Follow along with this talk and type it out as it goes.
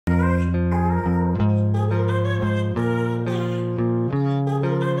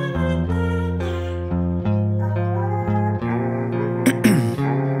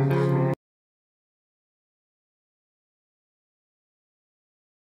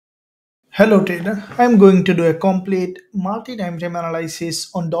Hello trader, I'm going to do a complete multi-time frame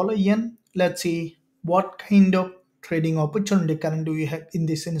analysis on dollar yen. Let's see what kind of trading opportunity currently we have in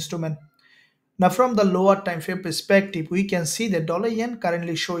this instrument. Now from the lower time frame perspective, we can see the dollar yen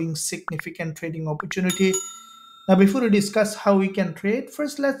currently showing significant trading opportunity. Now before we discuss how we can trade,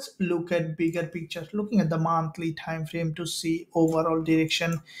 first let's look at bigger picture, looking at the monthly time frame to see overall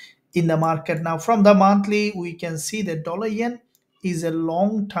direction in the market. Now from the monthly, we can see that dollar yen is a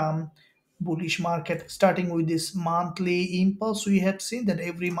long-term bullish market. Starting with this monthly impulse, we have seen that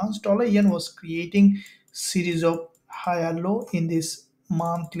every month dollar yen was creating series of higher low in this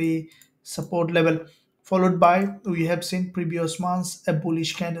monthly support level, followed by we have seen previous months a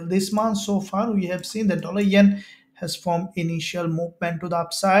bullish candle. This month so far we have seen that dollar yen has formed initial movement to the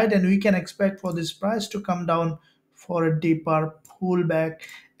upside, and we can expect for this price to come down for a deeper pullback.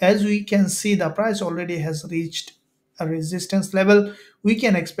 As we can see, the price already has reached a resistance level. We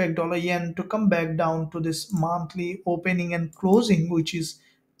can expect dollar yen to come back down to this monthly opening and closing, which is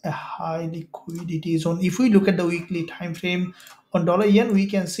a high liquidity zone. If we look at the weekly time frame on dollar yen, we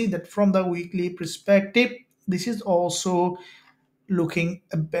can see that from the weekly perspective, this is also looking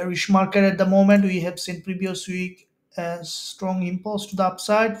a bearish market at the moment. We have seen previous week a strong impulse to the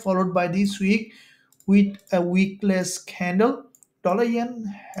upside, followed by this week with a weakless candle. Dollar yen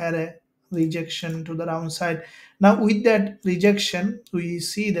had a rejection to the downside. Now with that rejection, we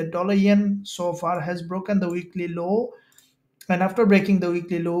see that dollar yen so far has broken the weekly low, and after breaking the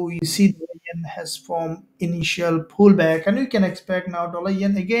weekly low, we see dollar yen has formed initial pullback, and we can expect now dollar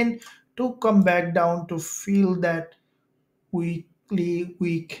yen again to come back down to fill that weekly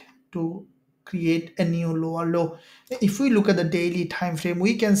week to create a new lower low. If we look at the daily time frame,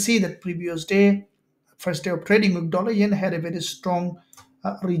 we can see that previous day, first day of trading week, dollar yen had a very strong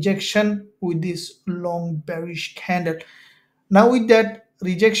rejection with this long bearish candle. Now with that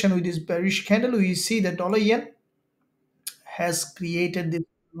rejection with this bearish candle, we see that dollar yen has created this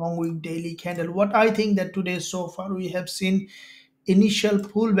long week daily candle. What I think that today so far we have seen initial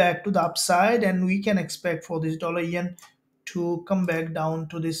pullback to the upside, and we can expect for this dollar yen to come back down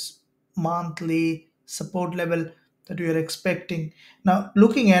to this monthly support level that we are expecting. Now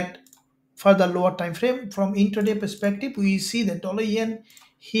looking at further lower time frame from intraday perspective, we see that dollar yen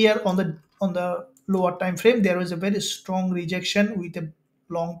here on the lower time frame there was a very strong rejection with a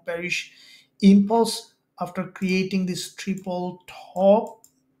long bearish impulse after creating this triple top,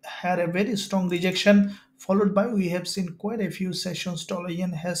 had a very strong rejection, followed by we have seen quite a few sessions dollar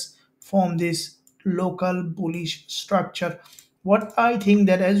yen has formed this local bullish structure. What I think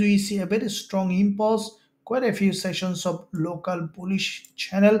that as we see a very strong impulse, quite a few sessions of local bullish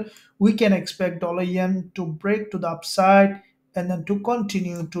channel, we can expect dollar yen to break to the upside and then to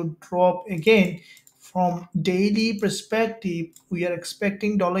continue to drop again. From daily perspective, we are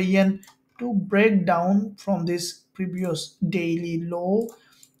expecting dollar yen to break down from this previous daily low,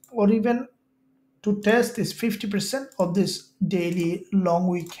 or even to test this 50% of this daily long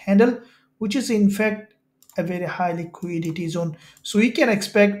week candle, which is in fact a very high liquidity zone. So we can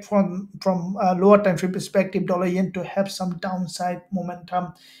expect from a lower time frame perspective dollar yen to have some downside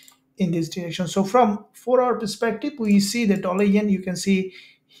momentum in this direction. So from 4 hour perspective, we see the dollar yen, you can see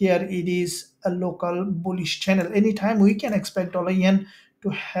here it is a local bullish channel. Anytime we can expect dollar yen to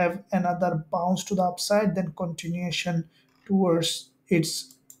have another bounce to the upside, then continuation towards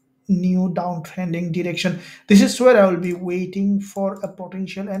its new downtrending direction. This is where I will be waiting for a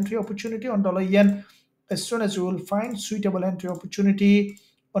potential entry opportunity on dollar yen. As soon as we will find suitable entry opportunity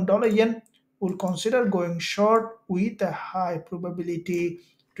on dollar yen, we'll consider going short with a high probability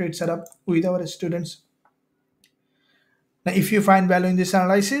trade setup with our students. Now, if you find value in this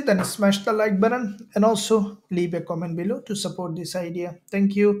analysis, then smash the like button and also leave a comment below to support this idea.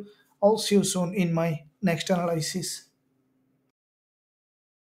 Thank you. I'll see you soon in my next analysis.